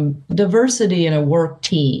diversity in a work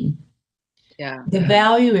team, the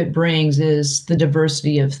value it brings is the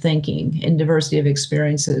diversity of thinking and diversity of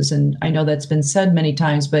experiences. And I know that's been said many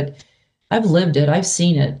times, but I've lived it. I've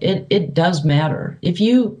seen it. It does matter. If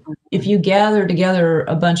you gather together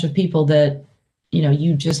a bunch of people that,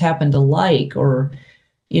 you just happen to like, or,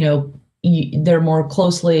 they're more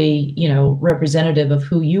closely, representative of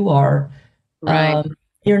who you are,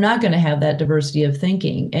 you're not going to have that diversity of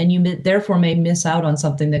thinking, and you therefore may miss out on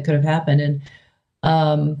something that could have happened. And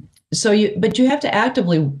but you have to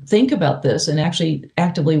actively think about this and actually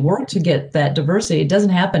actively work to get that diversity. It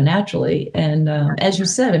doesn't happen naturally. And as you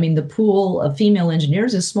said, the pool of female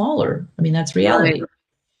engineers is smaller. That's reality.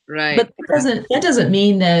 Right. But that doesn't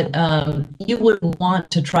mean that you wouldn't want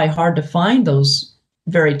to try hard to find those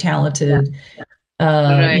very talented,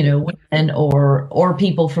 women or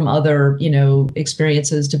people from other,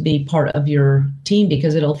 experiences to be part of your team,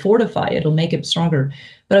 because it'll fortify it, it'll make it stronger.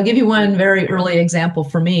 But I'll give you one very early example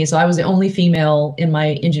for me. So I was the only female in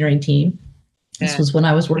my engineering team. This was when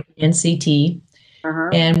I was working in CT,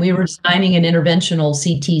 and we were designing an interventional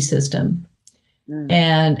CT system.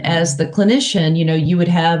 And as the clinician, you would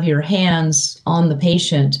have your hands on the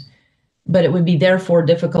patient, but it would be therefore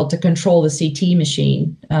difficult to control the CT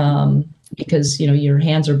machine because, your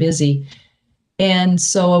hands are busy. And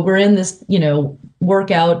so we're in this,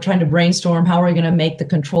 workout trying to brainstorm, how are we going to make the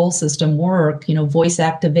control system work, voice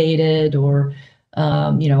activated, or,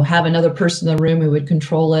 have another person in the room who would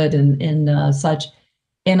control it and such.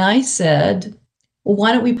 And I said, well,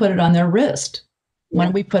 why don't we put it on their wrist? Why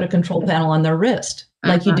don't we put a control panel on their wrist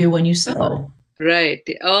like you do when you sew? Right.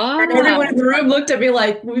 Oh. And everyone in the room looked at me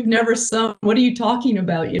like, we've never sewn. What are you talking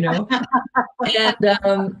about, you know?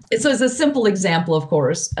 And so it's a simple example, of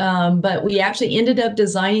course, but we actually ended up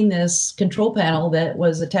designing this control panel that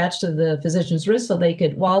was attached to the physician's wrist so they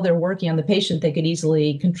could, while they're working on the patient, they could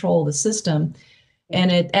easily control the system.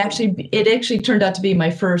 And it actually turned out to be my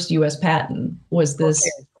first U.S. patent, was this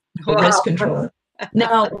wrist control.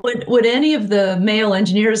 Now, would any of the male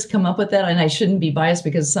engineers come up with that? And I shouldn't be biased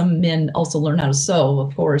because some men also learn how to sew,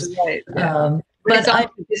 of course. Right, yeah. But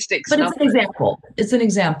it's an example. It's an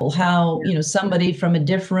example how, you know, somebody from a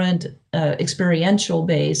different experiential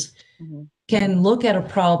base can look at a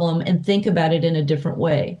problem and think about it in a different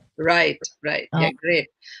way. Right. Yeah, great.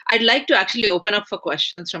 I'd like to actually open up for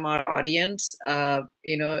questions from our audience.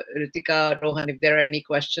 You know, Ritika, Rohan, if there are any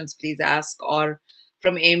questions, please ask, or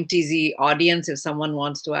from AMTZ audience, if someone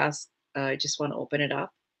wants to ask, I just want to open it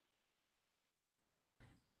up.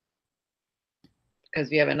 Because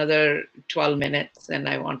we have another 12 minutes and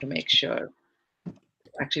I want to make sure.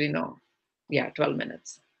 Actually, no. Yeah, 12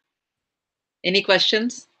 minutes. Any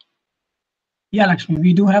questions? Yeah, Lakshmi,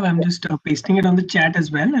 we do have. I'm just pasting it on the chat as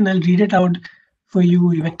well, and I'll read it out for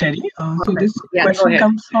you, even Terry. So this question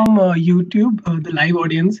comes from YouTube, the live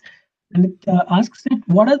audience, and it asks that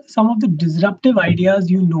what are some of the disruptive ideas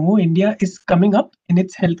you know India is coming up in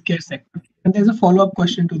its healthcare sector? And there's a follow-up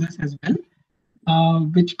question to this as well,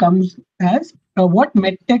 which comes as what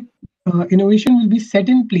MedTech innovation will be set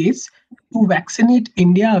in place to vaccinate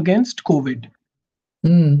India against COVID?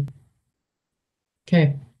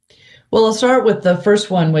 Okay. Well, I'll start with the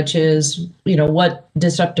first one, which is, you know, what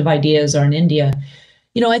disruptive ideas are in India.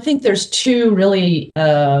 You know, I think there's two really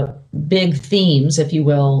big themes, if you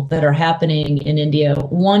will, that are happening in India.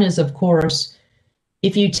 One is, of course,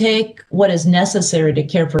 if you take what is necessary to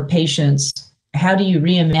care for patients, how do you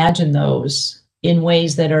reimagine those in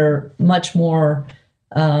ways that are much more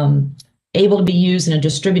able to be used in a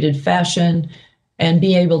distributed fashion and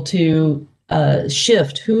be able to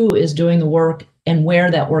shift who is doing the work and where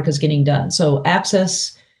that work is getting done. So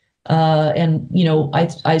access, and, you know,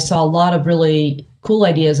 I saw a lot of really cool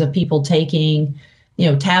ideas of people taking,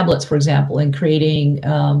 you know, tablets, for example, and creating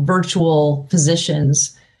virtual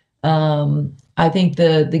physicians. I think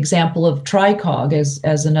the example of TriCog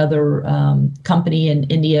as another company in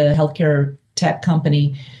India, healthcare tech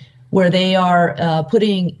company, where they are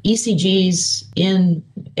putting ECGs in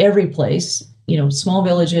every place, you know, small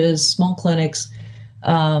villages, small clinics.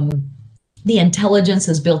 The intelligence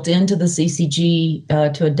is built into the ECG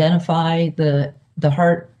to identify the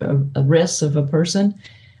heart risks of a person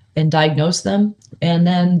and diagnose them. And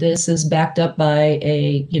then this is backed up by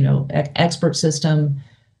a, you know, expert system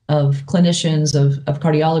of clinicians, of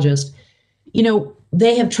cardiologists. You know,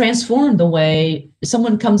 they have transformed the way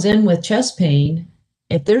someone comes in with chest pain.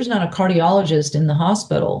 If there's not a cardiologist in the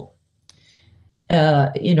hospital,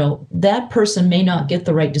 you know, that person may not get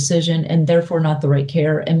the right decision and therefore not the right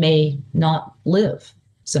care and may not live,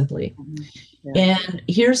 simply. Yeah. And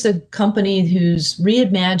here's a company who's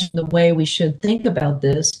reimagined the way we should think about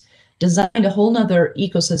this, designed a whole nother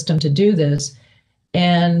ecosystem to do this.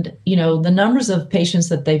 And, you know, the numbers of patients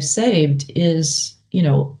that they've saved is, you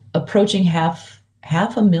know, approaching half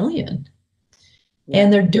a million. Yeah.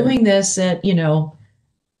 And they're doing this at, you know,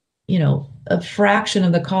 a fraction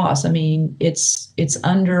of the cost. I mean, it's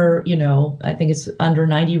under, you know, I think it's under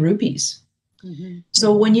 90 rupees.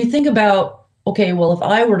 So when you think about, okay, well, if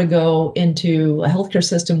I were to go into a healthcare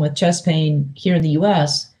system with chest pain here in the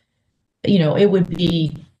US, you know, it would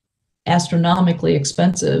be astronomically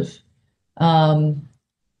expensive. And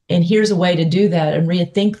here's a way to do that and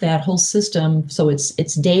rethink that whole system. So it's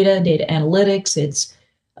data analytics, it's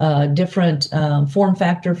different form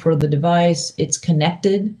factor for the device, it's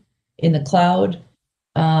connected in the cloud.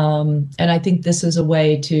 And I think this is a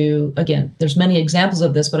way to, again, there's many examples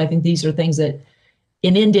of this, but I think these are things that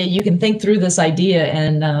in India, you can think through this idea.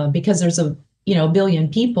 And because there's a billion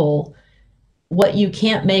people, what you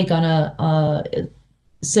can't make on a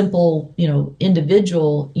simple,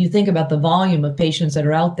 individual, you think about the volume of patients that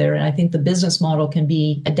are out there. And I think the business model can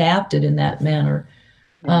be adapted in that manner.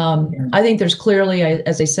 I think there's clearly,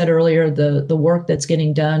 as I said earlier, the work that's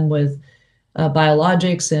getting done with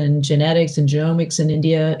biologics and genetics and genomics in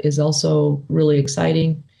India is also really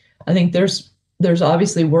exciting. I think there's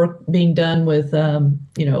obviously work being done with,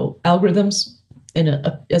 algorithms.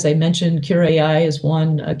 And as I mentioned, Cure AI is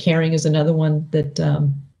one, Caring is another one that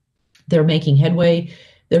they're making headway.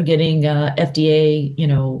 They're getting FDA,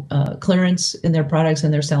 clearance in their products,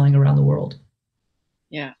 and they're selling around the world.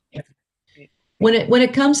 Yeah. When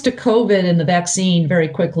it comes to COVID and the vaccine, very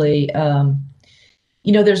quickly,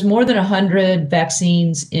 there's more than 100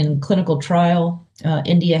 vaccines in clinical trial.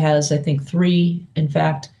 India has, I think, 3, in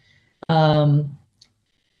fact.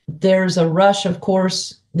 There's a rush, of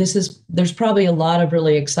course. There's probably a lot of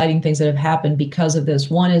really exciting things that have happened because of this.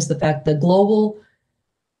 One is the fact the global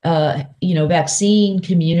vaccine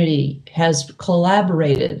community has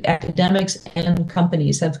collaborated. Academics and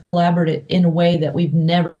companies have collaborated in a way that we've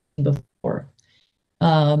never seen before.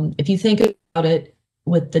 If you think about it,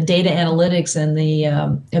 with the data analytics and the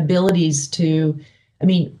abilities to,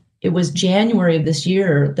 it was January of this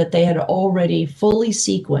year that they had already fully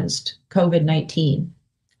sequenced COVID-19,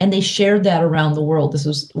 and they shared that around the world. This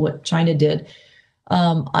was what China did.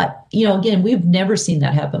 Again, we've never seen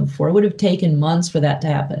that happen before. It would have taken months for that to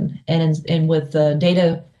happen. And with the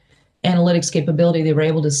data analytics capability, they were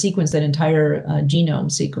able to sequence that entire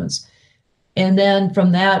genome sequence. And then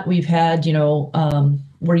from that, we've had,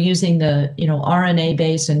 we're using the,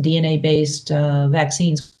 RNA-based and DNA-based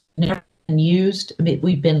vaccines. Never been used.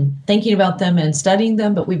 We've been thinking about them and studying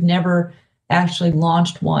them, but we've never actually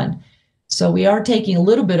launched one. So we are taking a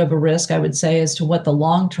little bit of a risk, I would say, as to what the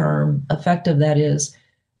long-term effect of that is.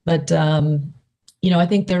 But, I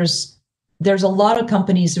think there's a lot of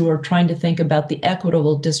companies who are trying to think about the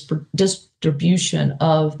equitable distribution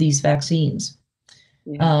of these vaccines.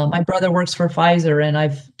 Yeah. My brother works for Pfizer, and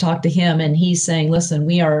I've talked to him, and he's saying, listen,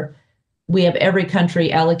 we have every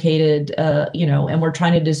country allocated, and we're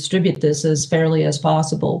trying to distribute this as fairly as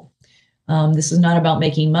possible. This is not about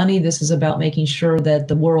making money. This is about making sure that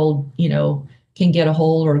the world, can get a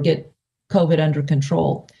hold or get COVID under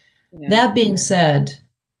control. Yeah. That being said,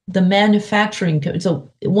 the manufacturing, so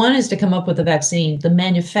one is to come up with a vaccine, the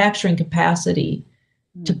manufacturing capacity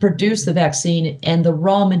to produce the vaccine and the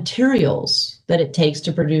raw materials that it takes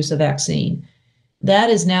to produce a vaccine. That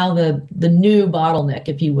is now the new bottleneck,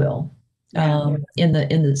 if you will, in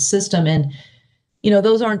the system. And,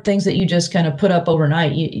 those aren't things that you just kind of put up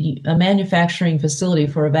overnight. A manufacturing facility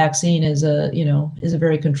for a vaccine is a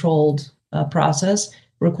very controlled process,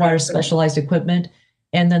 requires specialized equipment.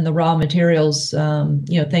 And then the raw materials,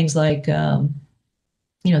 things like,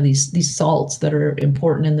 these salts that are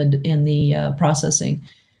important in the processing,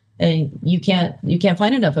 and you can't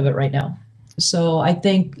find enough of it right now. So I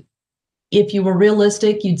think if you were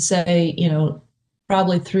realistic, you'd say,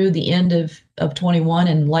 probably through the end of 21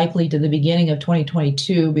 and likely to the beginning of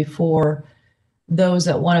 2022 before those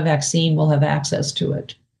that want a vaccine will have access to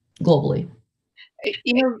it globally.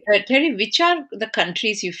 Terri, which are the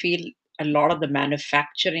countries you feel a lot of the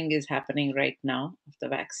manufacturing is happening right now of the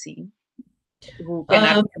vaccine?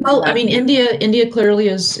 India clearly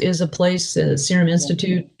is a place. Serum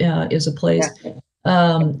Institute is a place.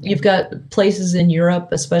 Yeah. You've got places in Europe,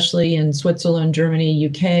 especially in Switzerland, Germany,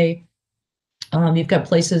 UK. You've got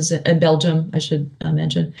places in Belgium, I should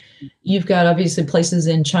mention. You've got obviously places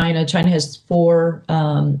in China. China has 4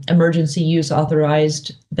 emergency use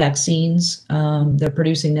authorized vaccines. They're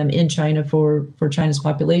producing them in China for China's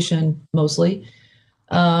population mostly.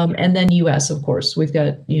 And then US, of course, we've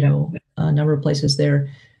got, a number of places there.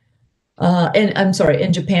 And I'm sorry,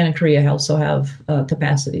 in Japan and Korea also have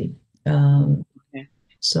capacity.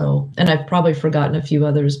 So, and I've probably forgotten a few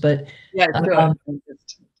others, but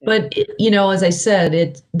but as I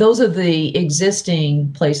said, those are the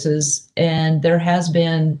existing places, and there has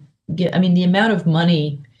been, the amount of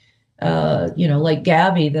money, like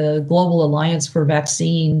Gavi, the Global Alliance for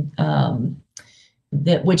Vaccine,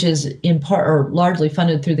 which is in part or largely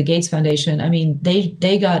funded through the Gates Foundation.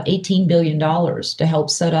 They got $18 billion to help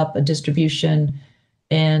set up a distribution,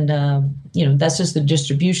 and that's just the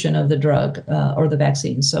distribution of the drug or the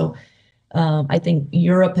vaccine. So I think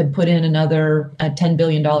Europe had put in another $10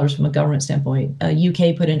 billion from a government standpoint.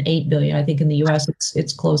 UK put in $8 billion. I think in the US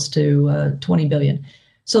it's close to $20 billion.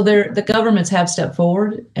 So the governments have stepped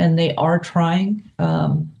forward, and they are trying.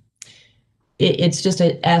 It's just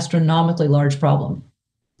an astronomically large problem.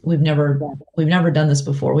 We've never done this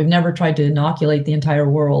before. We've never tried to inoculate the entire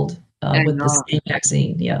world with the same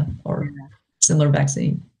vaccine, or similar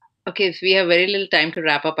vaccine. Okay, if we have very little time to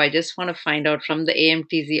wrap up, I just want to find out from the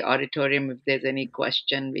AMTZ auditorium if there's any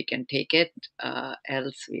question, we can take it.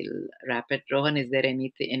 Else we'll wrap it. Rohan, is there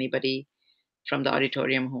anybody from the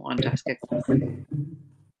auditorium who wants to ask a question?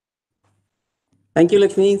 Thank you,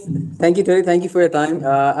 Lakshmi. Thank you, Terri. Thank you for your time.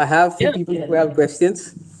 I have some people who have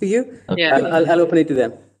questions for you. Yeah. I'll open it to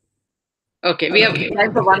them. Okay, we have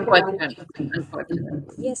time for one question.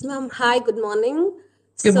 Yes, ma'am. Hi, good morning.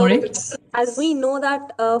 Good morning. As we know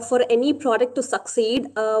that for any product to succeed,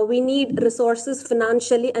 we need resources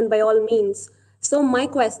financially and by all means. So my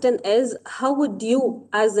question is, how would you,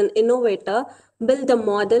 as an innovator, build a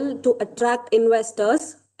model to attract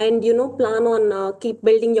investors and plan on keep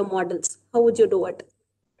building your models? How would you do it?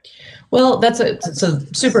 Well, it's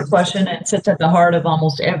a super question, and sits at the heart of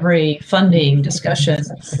almost every funding discussion.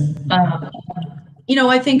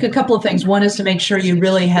 I think a couple of things. One is to make sure you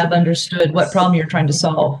really have understood what problem you're trying to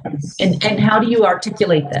solve, and how do you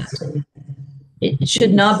articulate that? It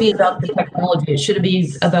should not be about the technology. It should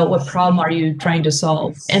be about what problem are you trying to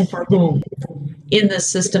solve and for whom in this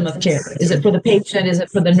system of care. Is it for the patient? Is it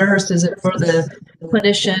for the nurse? Is it for the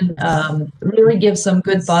clinician? Really give some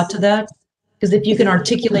good thought to that. Because if you can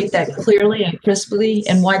articulate that clearly and crisply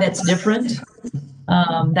and why that's different,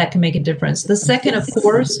 that can make a difference. The second, of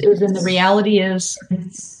course, is in the reality is,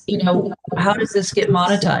 how does this get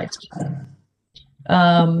monetized?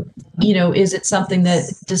 Is it something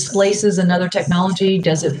that displaces another technology?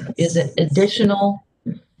 Is it additional?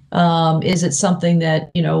 Is it something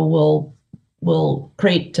that, will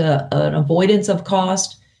create an avoidance of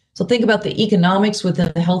cost? So think about the economics within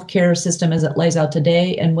the healthcare system as it lays out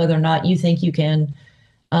today, and whether or not you think you can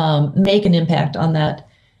make an impact on that.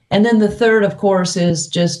 And then the third, of course, is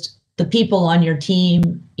just the people on your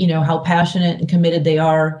team, how passionate and committed they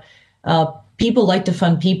are. People like to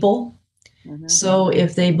fund people. Mm-hmm. So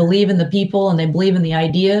if they believe in the people and they believe in the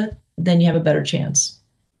idea, then you have a better chance.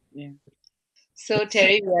 Yeah. So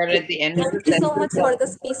Terri, we are at the end of the session. Thank you so much for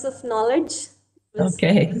this piece of knowledge.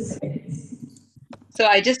 Okay. So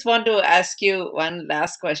I just want to ask you one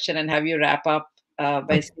last question and have you wrap up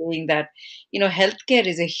by saying that, healthcare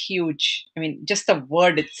is a huge, just the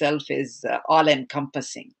word itself is all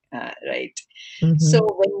encompassing, right? Mm-hmm. So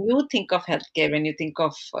when you think of healthcare, when you think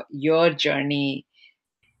of your journey,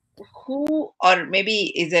 who, or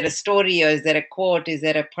maybe is there a story or is there a quote, is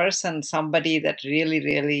there a person, somebody that really,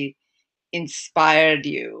 really inspired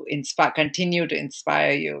you, continue to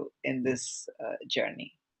inspire you in this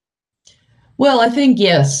journey? Well, I think,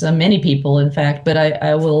 yes, many people, in fact, but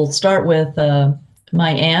I will start with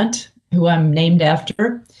my aunt, who I'm named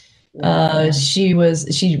after. She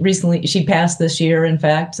passed this year, in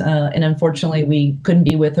fact, and unfortunately we couldn't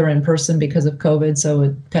be with her in person because of COVID, so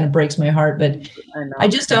it kind of breaks my heart. But I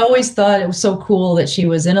just always thought it was so cool that she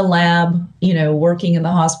was in a lab, working in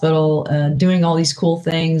the hospital, doing all these cool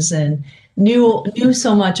things, and knew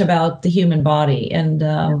so much about the human body.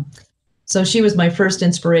 And so she was my first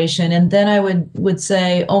inspiration. And then I would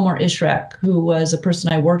say Omar Ishrak, who was a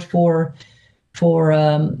person I worked for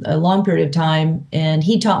a long period of time. And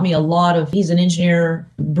he taught me a lot he's an engineer,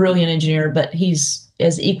 brilliant engineer, but he's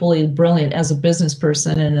as equally brilliant as a business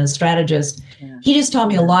person and a strategist. Yeah. He just taught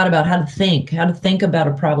me a lot about how to think about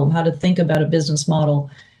a problem, how to think about a business model,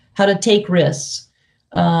 how to take risks,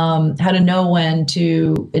 how to know when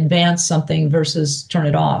to advance something versus turn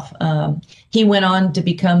it off. He went on to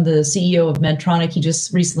become the CEO of Medtronic. He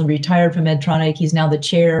just recently retired from Medtronic. He's now the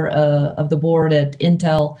chair of the board at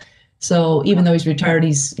Intel. So even though he's retired,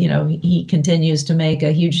 he continues to make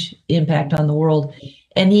a huge impact on the world.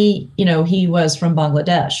 And he was from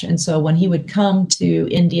Bangladesh. And so when he would come to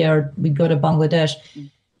India or we'd go to Bangladesh,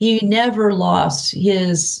 he never lost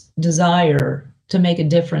his desire to make a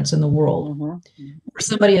difference in the world. Mm-hmm. For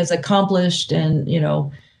somebody as accomplished and,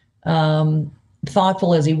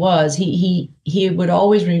 thoughtful as he was, he would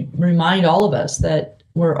always remind all of us that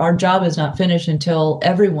our job is not finished until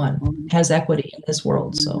everyone has equity in this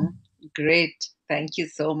world. So. Great. Thank you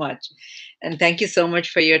so much. And thank you so much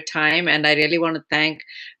for your time. And I really want to thank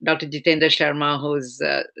Dr. Jitendra Sharma, who's,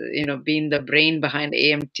 been the brain behind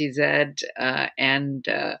AMTZ and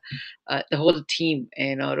the whole team,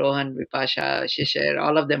 Rohan, Vipasha, Shishir,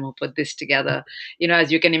 all of them who put this together.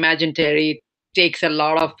 As you can imagine, Terri, takes a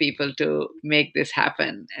lot of people to make this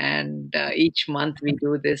happen. And each month we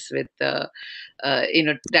do this with, the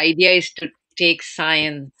idea is to take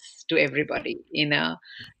science to everybody in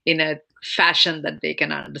a fashion that they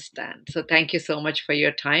can understand. So thank you so much for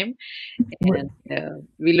your time. And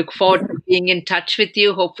we look forward to being in touch with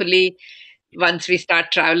you. Hopefully, once we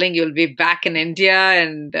start traveling, you'll be back in India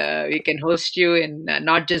and we can host you in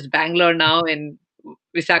not just Bangalore now, in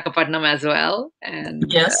Visakhapatnam as well. And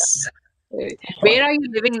yes. Where are you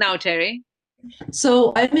living now, Terri?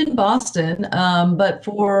 So I'm in Boston, but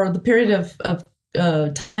for the period of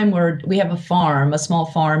time where we have a small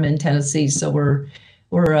farm in Tennessee. So we're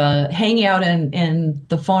hanging out in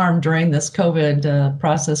the farm during this COVID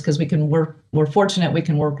process because we can work. We're fortunate we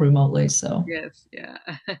can work remotely. So yes, yeah.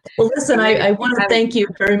 Well, listen, I want to thank you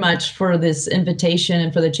very much for this invitation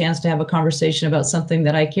and for the chance to have a conversation about something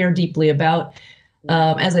that I care deeply about.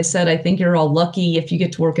 As I said, I think you're all lucky if you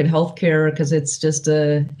get to work in healthcare because it's just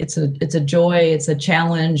it's a joy, it's a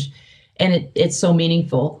challenge, and it's so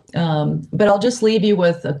meaningful. But I'll just leave you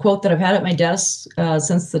with a quote that I've had at my desk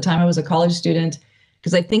since the time I was a college student.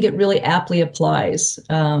 because I think it really aptly applies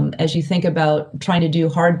as you think about trying to do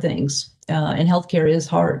hard things, and healthcare is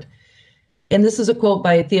hard. And this is a quote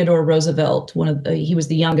by Theodore Roosevelt. He was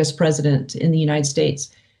the youngest president in the United States.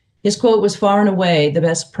 His quote was, "Far and away, the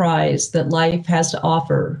best prize that life has to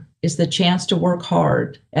offer is the chance to work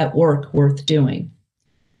hard at work worth doing."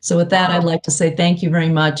 So with that, I'd like to say thank you very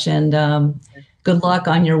much, and good luck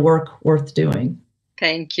on your work worth doing.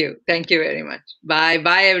 Thank you. Thank you very much. Bye.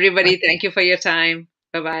 Bye, everybody. Thank you for your time.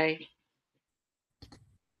 Bye-bye.